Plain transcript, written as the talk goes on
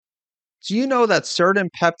Do you know that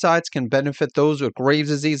certain peptides can benefit those with Graves'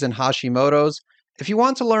 disease and Hashimoto's? If you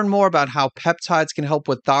want to learn more about how peptides can help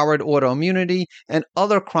with thyroid autoimmunity and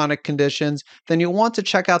other chronic conditions, then you'll want to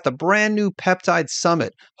check out the brand new Peptide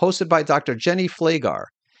Summit hosted by Dr. Jenny Flagar.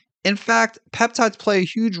 In fact, peptides play a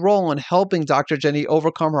huge role in helping Dr. Jenny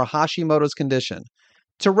overcome her Hashimoto's condition.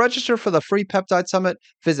 To register for the free Peptide Summit,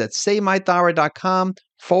 visit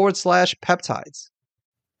savemythyroid.com/peptides.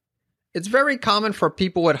 It's very common for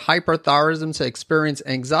people with hyperthyroidism to experience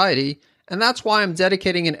anxiety, and that's why I'm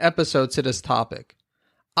dedicating an episode to this topic.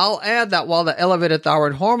 I'll add that while the elevated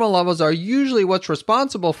thyroid hormone levels are usually what's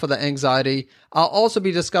responsible for the anxiety, I'll also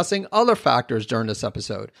be discussing other factors during this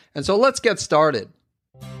episode. And so let's get started.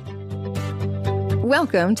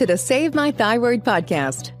 Welcome to the Save My Thyroid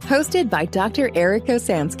podcast, hosted by Dr. Eric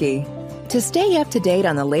Osansky. To stay up to date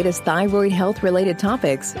on the latest thyroid health-related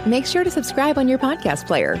topics, make sure to subscribe on your podcast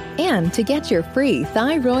player. And to get your free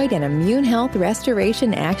thyroid and immune health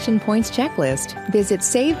restoration action points checklist, visit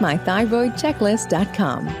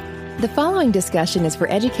SaveMyThyroidChecklist.com. The following discussion is for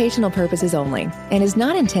educational purposes only and is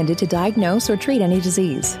not intended to diagnose or treat any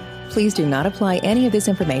disease. Please do not apply any of this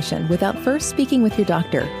information without first speaking with your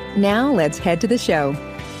doctor. Now let's head to the show.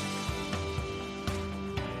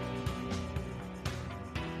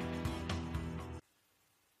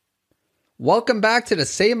 Welcome back to the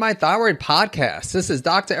Save My Thyroid podcast. This is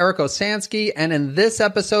Dr. Eric Osansky, and in this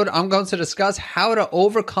episode, I'm going to discuss how to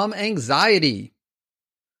overcome anxiety.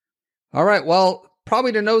 All right, well,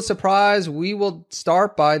 probably to no surprise, we will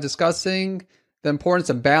start by discussing the importance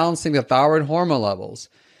of balancing the thyroid hormone levels.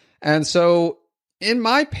 And so in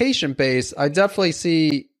my patient base, I definitely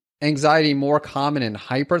see anxiety more common in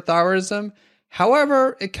hyperthyroidism.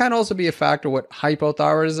 However, it can also be a factor with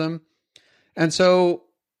hypothyroidism. And so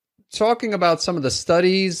talking about some of the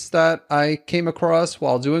studies that I came across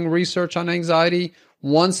while doing research on anxiety,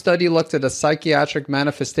 one study looked at the psychiatric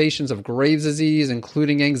manifestations of Graves' disease,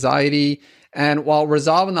 including anxiety. And while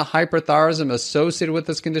resolving the hyperthyroidism associated with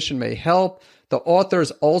this condition may help, the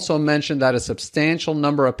authors also mentioned that a substantial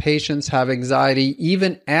number of patients have anxiety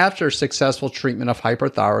even after successful treatment of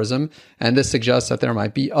hyperthyroidism, and this suggests that there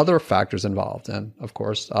might be other factors involved. And of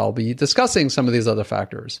course, I'll be discussing some of these other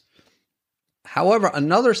factors. However,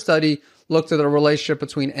 another study looked at the relationship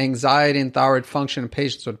between anxiety and thyroid function in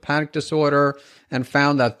patients with panic disorder and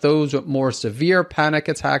found that those with more severe panic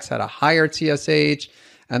attacks had a higher TSH,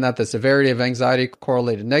 and that the severity of anxiety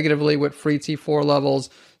correlated negatively with free T4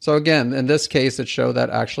 levels. So again, in this case, it showed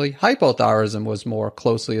that actually hypothyroidism was more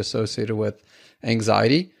closely associated with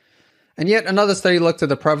anxiety. And yet another study looked at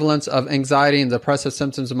the prevalence of anxiety and depressive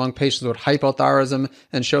symptoms among patients with hypothyroidism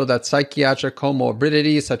and showed that psychiatric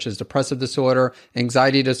comorbidities such as depressive disorder,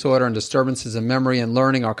 anxiety disorder, and disturbances in memory and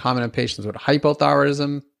learning are common in patients with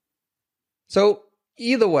hypothyroidism. So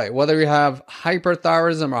either way, whether you have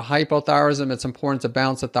hyperthyroidism or hypothyroidism, it's important to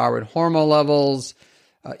balance the thyroid hormone levels.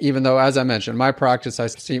 Even though, as I mentioned, in my practice, I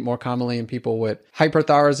see it more commonly in people with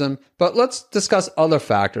hyperthyroidism. But let's discuss other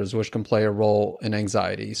factors which can play a role in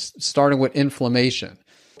anxiety, starting with inflammation.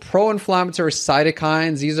 Pro-inflammatory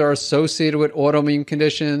cytokines, these are associated with autoimmune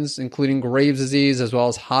conditions, including Graves' disease as well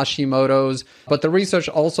as Hashimoto's. But the research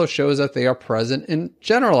also shows that they are present in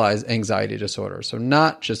generalized anxiety disorders, so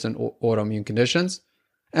not just in autoimmune conditions.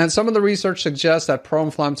 And some of the research suggests that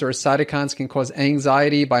pro-inflammatory cytokines can cause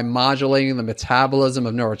anxiety by modulating the metabolism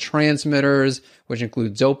of neurotransmitters, which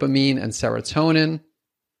include dopamine and serotonin.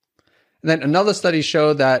 And then another study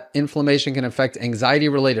showed that inflammation can affect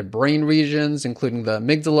anxiety-related brain regions, including the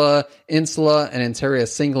amygdala, insula, and anterior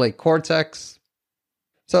cingulate cortex.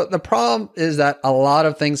 So the problem is that a lot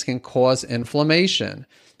of things can cause inflammation,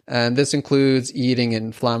 and this includes eating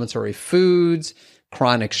inflammatory foods.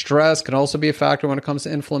 Chronic stress can also be a factor when it comes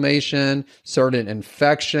to inflammation, certain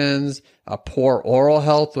infections, poor oral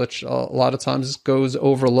health, which a lot of times goes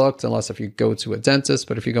overlooked unless if you go to a dentist.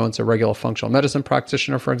 But if you go into a regular functional medicine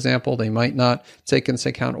practitioner, for example, they might not take into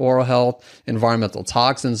account oral health. Environmental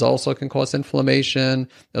toxins also can cause inflammation,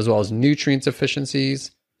 as well as nutrient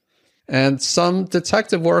deficiencies. And some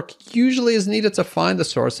detective work usually is needed to find the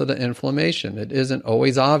source of the inflammation. It isn't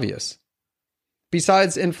always obvious.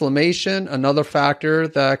 Besides inflammation, another factor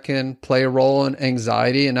that can play a role in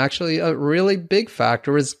anxiety, and actually a really big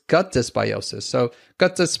factor, is gut dysbiosis. So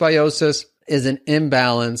gut dysbiosis is an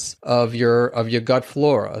imbalance of your gut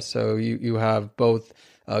flora. So you have both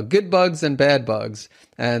good bugs and bad bugs.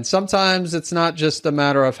 And sometimes it's not just a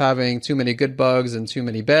matter of having too many good bugs and too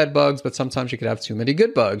many bad bugs, but sometimes you could have too many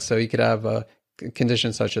good bugs. So you could have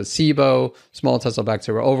conditions such as SIBO, small intestinal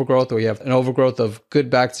bacterial overgrowth, where you have an overgrowth of good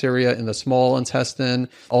bacteria in the small intestine.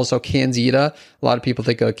 Also Candida. A lot of people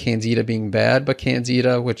think of Candida being bad, but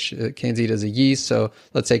Candida is a yeast. So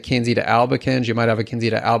let's say Candida albicans, you might have a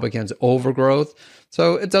Candida albicans overgrowth.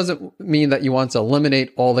 So it doesn't mean that you want to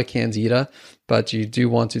eliminate all the Candida, but you do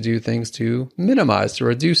want to do things to minimize, to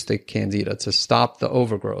reduce the Candida, to stop the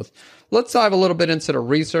overgrowth. Let's dive a little bit into the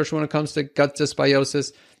research when it comes to gut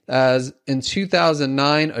dysbiosis. As in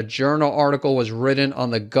 2009, a journal article was written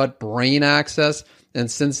on the gut-brain axis. And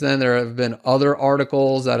since then, there have been other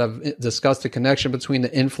articles that have discussed the connection between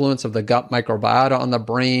the influence of the gut microbiota on the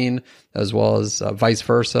brain, as well as vice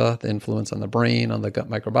versa, the influence on the brain on the gut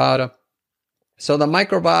microbiota. So the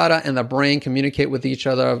microbiota and the brain communicate with each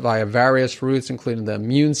other via various routes, including the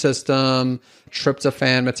immune system,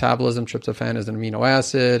 tryptophan metabolism. Tryptophan is an amino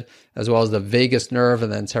acid, as well as the vagus nerve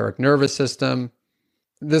and the enteric nervous system.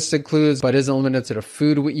 This includes, but isn't limited to, the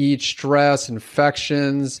food we eat, stress,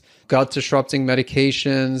 infections, gut-disrupting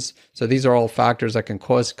medications. So these are all factors that can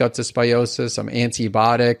cause gut dysbiosis. Some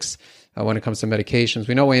antibiotics. When it comes to medications,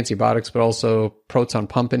 we know antibiotics, but also proton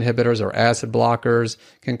pump inhibitors or acid blockers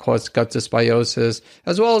can cause gut dysbiosis,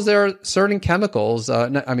 as well as there are certain chemicals.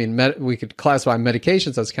 We could classify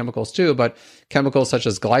medications as chemicals too, but chemicals such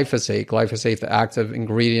as glyphosate, the active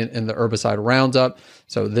ingredient in the herbicide Roundup.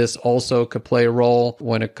 So this also could play a role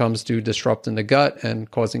when it comes to disrupting the gut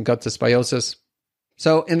and causing gut dysbiosis.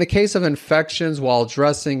 So in the case of infections, while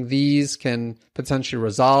addressing these can potentially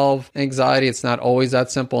resolve anxiety, it's not always that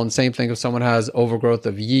simple. And same thing if someone has overgrowth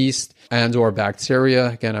of yeast and or bacteria.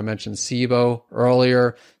 Again, I mentioned SIBO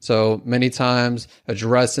earlier. So many times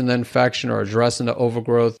addressing the infection or addressing the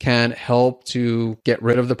overgrowth can help to get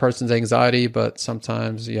rid of the person's anxiety, but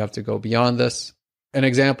sometimes you have to go beyond this. An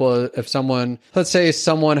example, if someone, let's say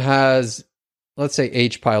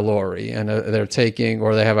H. pylori and they're taking,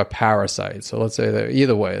 or they have a parasite. So let's say that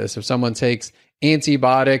either way, if someone takes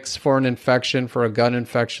antibiotics for an infection, for a gut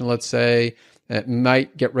infection, let's say, it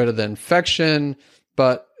might get rid of the infection,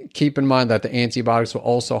 but keep in mind that the antibiotics will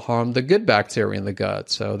also harm the good bacteria in the gut.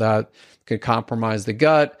 So that could compromise the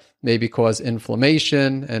gut, maybe cause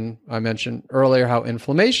inflammation. And I mentioned earlier how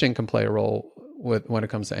inflammation can play a role when it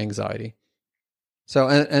comes to anxiety. So,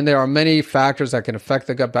 and there are many factors that can affect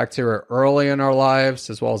the gut bacteria early in our lives,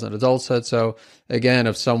 as well as in adulthood. So again,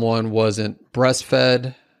 if someone wasn't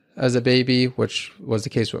breastfed as a baby, which was the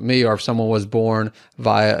case with me, or if someone was born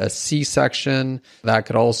via a C-section, that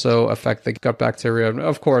could also affect the gut bacteria. And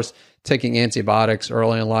of course, taking antibiotics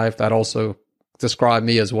early in life, that also described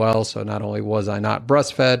me as well. So not only was I not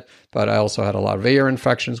breastfed, but I also had a lot of ear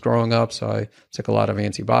infections growing up. So I took a lot of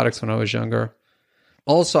antibiotics when I was younger.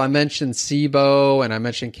 Also, I mentioned SIBO and I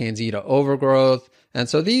mentioned Candida overgrowth. And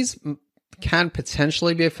so these can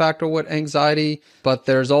potentially be a factor with anxiety, but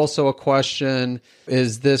there's also a question,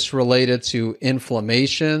 is this related to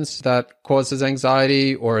inflammations that causes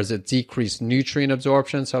anxiety, or is it decreased nutrient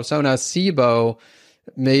absorption? So if someone has SIBO,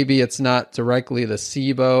 maybe it's not directly the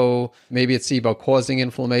SIBO, maybe it's SIBO causing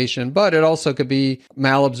inflammation, but it also could be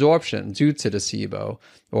malabsorption due to the SIBO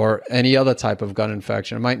or any other type of gut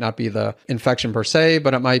infection. It might not be the infection per se,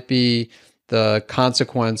 but it might be the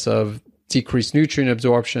consequence of decreased nutrient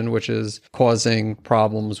absorption, which is causing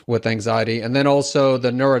problems with anxiety. And then also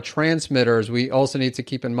the neurotransmitters, we also need to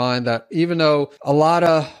keep in mind that even though a lot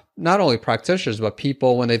of not only practitioners, but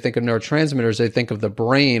people, when they think of neurotransmitters, they think of the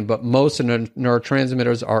brain, but most of the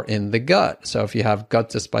neurotransmitters are in the gut. So if you have gut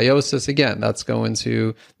dysbiosis, again, that's going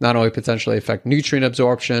to not only potentially affect nutrient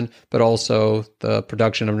absorption, but also the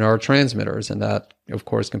production of neurotransmitters. And that, of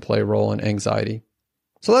course, can play a role in anxiety.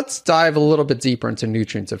 So let's dive a little bit deeper into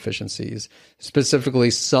nutrient deficiencies,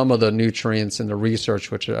 specifically some of the nutrients in the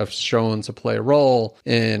research which have shown to play a role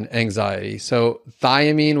in anxiety. So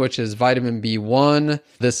thiamine, which is vitamin B1,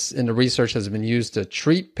 this in the research has been used to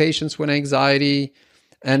treat patients with anxiety,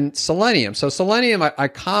 and selenium. So selenium, I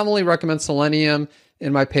commonly recommend selenium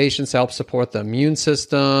in my patients to help support the immune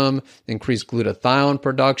system, increase glutathione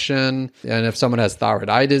production. And if someone has thyroid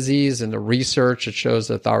eye disease, in the research, it shows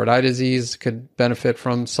that thyroid eye disease could benefit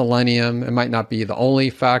from selenium. It might not be the only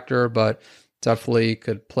factor, but definitely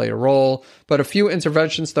could play a role. But a few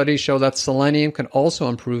intervention studies show that selenium can also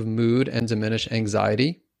improve mood and diminish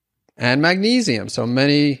anxiety. And magnesium. So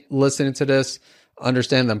many listening to this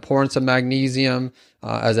understand the importance of magnesium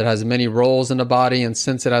as it has many roles in the body. And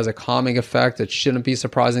since it has a calming effect, it shouldn't be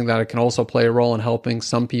surprising that it can also play a role in helping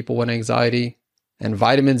some people with anxiety. And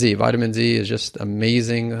vitamin D. Vitamin D is just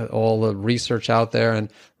amazing, all the research out there.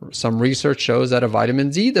 And some research shows that a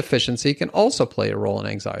vitamin D deficiency can also play a role in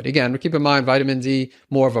anxiety. Again, keep in mind, vitamin D,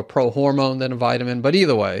 more of a pro-hormone than a vitamin. But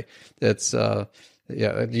either way, it's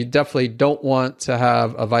you definitely don't want to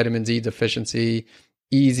have a vitamin D deficiency.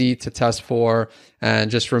 Easy to test for.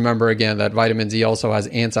 And just remember again that vitamin D also has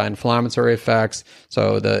anti-inflammatory effects.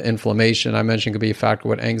 So the inflammation I mentioned could be a factor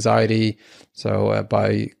with anxiety. So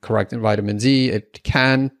by correcting vitamin D, it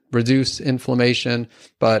can reduce inflammation,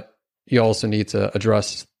 but you also need to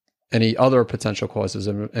address any other potential causes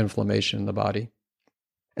of inflammation in the body.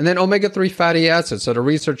 And then omega-3 fatty acids. So the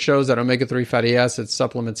research shows that omega-3 fatty acids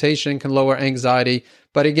supplementation can lower anxiety.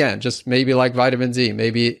 But again, just maybe like vitamin D,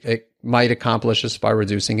 maybe it might accomplish this by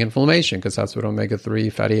reducing inflammation because that's what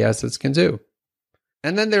omega-3 fatty acids can do.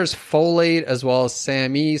 And then there's folate as well as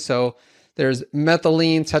SAMe. So there's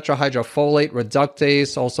methylene tetrahydrofolate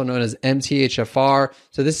reductase, also known as MTHFR.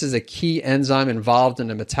 So this is a key enzyme involved in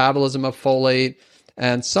the metabolism of folate.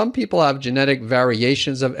 And some people have genetic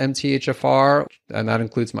variations of MTHFR, and that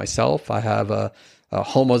includes myself. I have a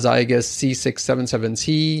homozygous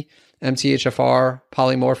C677T MTHFR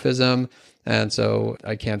polymorphism. And so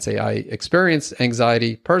I can't say I experience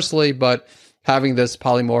anxiety personally, but having this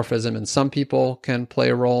polymorphism in some people can play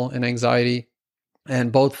a role in anxiety.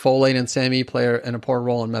 And both folate and SAMe play an important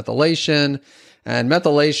role in methylation. And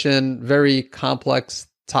methylation, very complex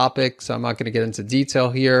topic, so I'm not going to get into detail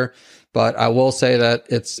here. But I will say that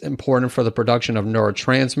it's important for the production of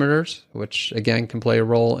neurotransmitters, which again can play a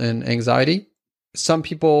role in anxiety. Some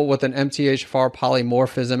people with an MTHFR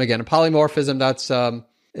polymorphism, again, a polymorphism, that's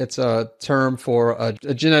it's a term for a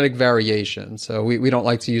genetic variation. So we don't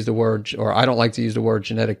like to use the word, or I don't like to use the word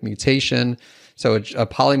genetic mutation. So a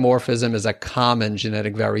polymorphism is a common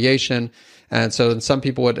genetic variation. And so in some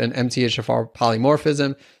people with an MTHFR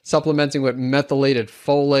polymorphism, supplementing with methylated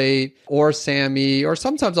folate or SAMe, or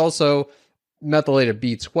sometimes also methylated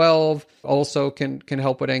B12 also can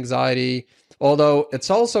help with anxiety. Although it's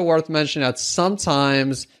also worth mentioning that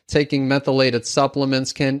sometimes taking methylated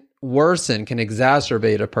supplements can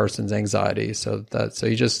exacerbate a person's anxiety. So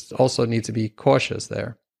you just also need to be cautious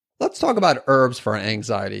there. Let's talk about herbs for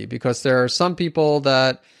anxiety, because there are some people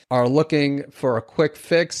that are looking for a quick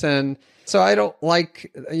fix. And so I don't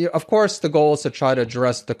like, of course, the goal is to try to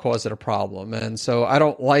address the cause of the problem. And so I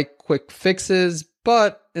don't like quick fixes,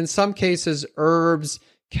 but in some cases, herbs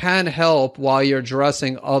can help while you're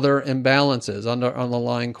addressing other imbalances,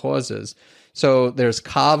 underlying causes. So there's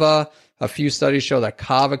kava. A few studies show that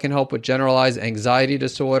kava can help with generalized anxiety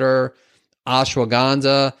disorder.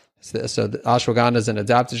 Ashwagandha. So ashwagandha is an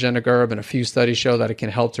adaptogenic herb, and a few studies show that it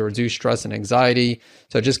can help to reduce stress and anxiety.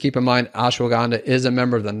 So just keep in mind, ashwagandha is a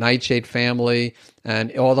member of the nightshade family.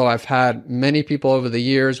 And although I've had many people over the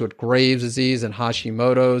years with Graves' disease and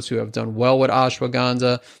Hashimoto's who have done well with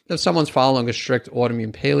ashwagandha, if someone's following a strict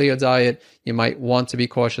autoimmune paleo diet, you might want to be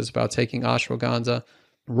cautious about taking ashwagandha.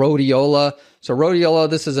 Rhodiola. So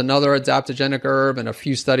rhodiola, this is another adaptogenic herb, and a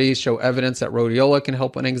few studies show evidence that rhodiola can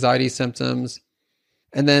help with anxiety symptoms.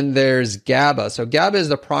 And then there's GABA. So GABA is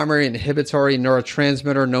the primary inhibitory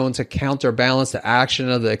neurotransmitter known to counterbalance the action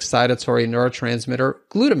of the excitatory neurotransmitter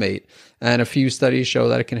glutamate. And a few studies show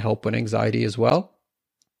that it can help with anxiety as well.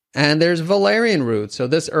 And there's valerian root. So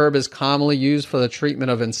this herb is commonly used for the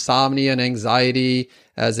treatment of insomnia and anxiety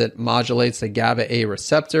as it modulates the GABA A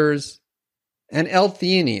receptors. And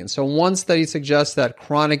L-theanine. So one study suggests that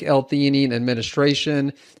chronic L-theanine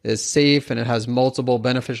administration is safe and it has multiple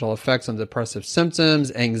beneficial effects on depressive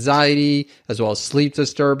symptoms, anxiety, as well as sleep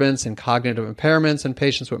disturbance and cognitive impairments in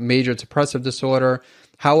patients with major depressive disorder.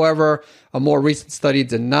 However, a more recent study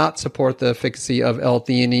did not support the efficacy of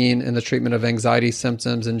L-theanine in the treatment of anxiety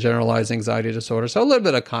symptoms and generalized anxiety disorder. So a little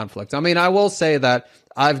bit of conflict. I mean, I will say that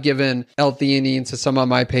I've given L-theanine to some of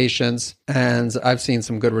my patients, and I've seen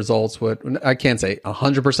some good results with, I can't say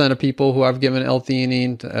 100% of people who I've given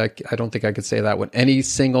L-theanine. I don't think I could say that with any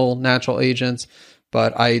single natural agent,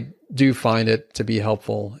 but I do find it to be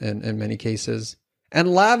helpful in many cases.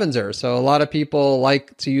 And lavender. So a lot of people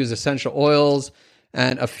like to use essential oils,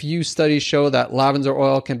 and a few studies show that lavender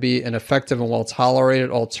oil can be an effective and well-tolerated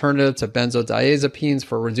alternative to benzodiazepines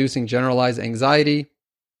for reducing generalized anxiety.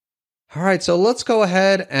 All right, so let's go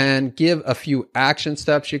ahead and give a few action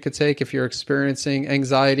steps you could take if you're experiencing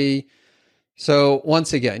anxiety. So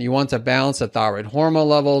once again, you want to balance the thyroid hormone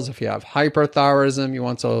levels. If you have hyperthyroidism, you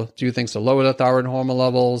want to do things to lower the thyroid hormone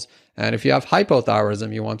levels. And if you have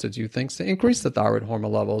hypothyroidism, you want to do things to increase the thyroid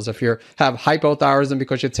hormone levels. If you have hypothyroidism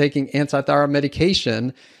because you're taking antithyroid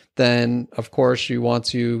medication, then of course you want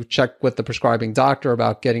to check with the prescribing doctor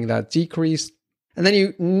about getting that decreased. And then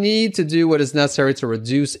you need to do what is necessary to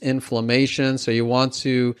reduce inflammation. So you want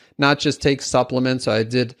to not just take supplements. I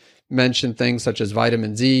did mention things such as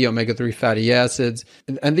vitamin D, omega-3 fatty acids,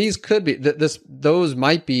 and these could be those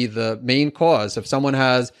might be the main cause. If someone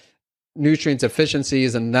has nutrient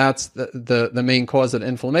deficiencies and that's the main cause of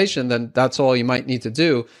inflammation, then that's all you might need to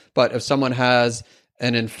do. But if someone has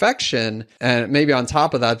an infection and maybe on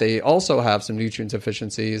top of that they also have some nutrient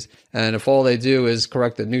deficiencies, and if all they do is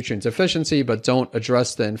correct the nutrient deficiency but don't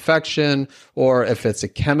address the infection, or if it's a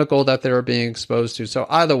chemical that they're being exposed to, so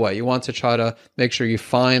either way you want to try to make sure you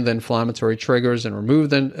find the inflammatory triggers and remove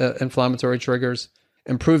the inflammatory triggers.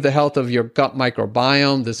 Improve the health of your gut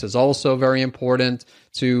microbiome. This is also very important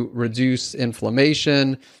to reduce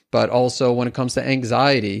inflammation. But also when it comes to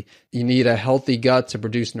anxiety, you need a healthy gut to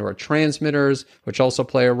produce neurotransmitters, which also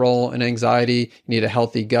play a role in anxiety. You need a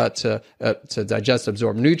healthy gut to digest,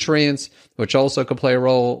 absorb nutrients, which also could play a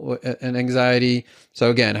role in anxiety. So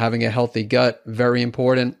again, having a healthy gut, very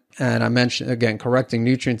important. And I mentioned, again, correcting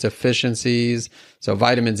nutrient deficiencies. So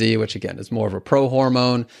vitamin D, which again is more of a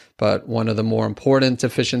prohormone, but one of the more important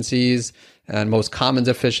deficiencies and most common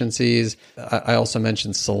deficiencies. I also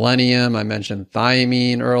mentioned selenium. I mentioned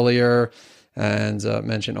thiamine earlier, and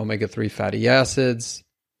mentioned omega-3 fatty acids.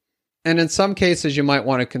 And in some cases, you might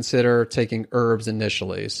want to consider taking herbs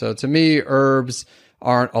initially. So to me, herbs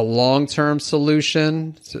aren't a long-term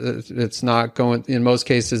solution. It's not going, in most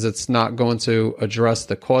cases, it's not going to address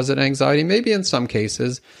the cause of anxiety. Maybe in some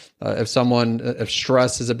cases, if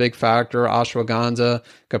stress is a big factor, ashwagandha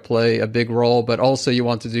could play a big role, but also you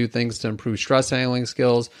want to do things to improve stress handling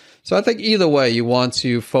skills. So I think either way, you want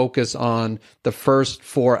to focus on the first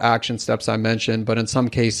 4 action steps I mentioned, but in some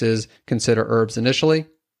cases, consider herbs initially.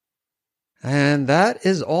 And that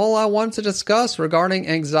is all I want to discuss regarding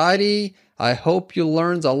anxiety. I hope you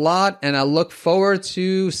learned a lot, and I look forward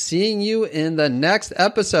to seeing you in the next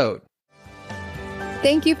episode.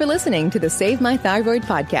 Thank you for listening to the Save My Thyroid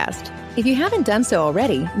podcast. If you haven't done so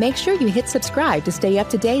already, make sure you hit subscribe to stay up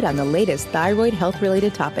to date on the latest thyroid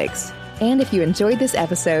health-related topics. And if you enjoyed this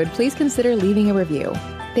episode, please consider leaving a review.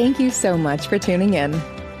 Thank you so much for tuning in.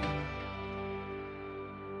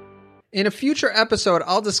 In a future episode,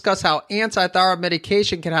 I'll discuss how anti-thyroid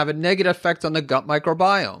medication can have a negative effect on the gut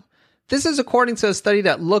microbiome. This is according to a study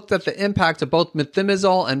that looked at the impact of both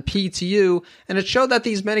methimazole and PTU, and it showed that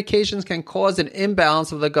these medications can cause an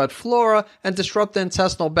imbalance of the gut flora and disrupt the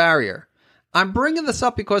intestinal barrier. I'm bringing this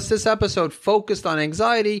up because this episode focused on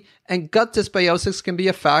anxiety, and gut dysbiosis can be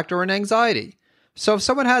a factor in anxiety. So if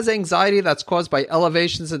someone has anxiety that's caused by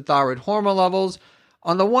elevations in thyroid hormone levels,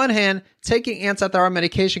 on the one hand, taking anti-thyroid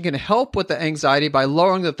medication can help with the anxiety by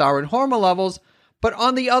lowering the thyroid hormone levels, but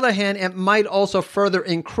on the other hand, it might also further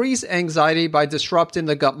increase anxiety by disrupting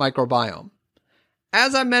the gut microbiome.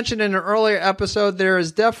 As I mentioned in an earlier episode, there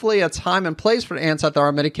is definitely a time and place for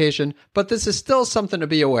anti-thyroid medication, but this is still something to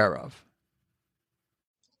be aware of.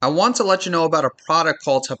 I want to let you know about a product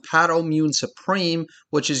called Hyperthyroidism Supreme,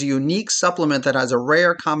 which is a unique supplement that has a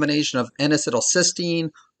rare combination of N-acetylcysteine,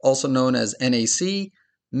 also known as NAC,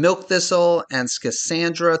 milk thistle, and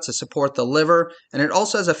schisandra to support the liver. And it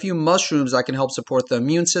also has a few mushrooms that can help support the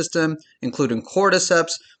immune system, including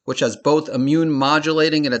cordyceps, which has both immune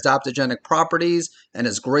modulating and adaptogenic properties and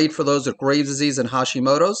is great for those with Graves' disease and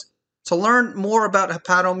Hashimoto's. To learn more about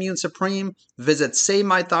Hyperthyroidism Supreme, visit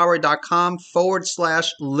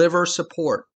SaveMyThyroid.com/liver support.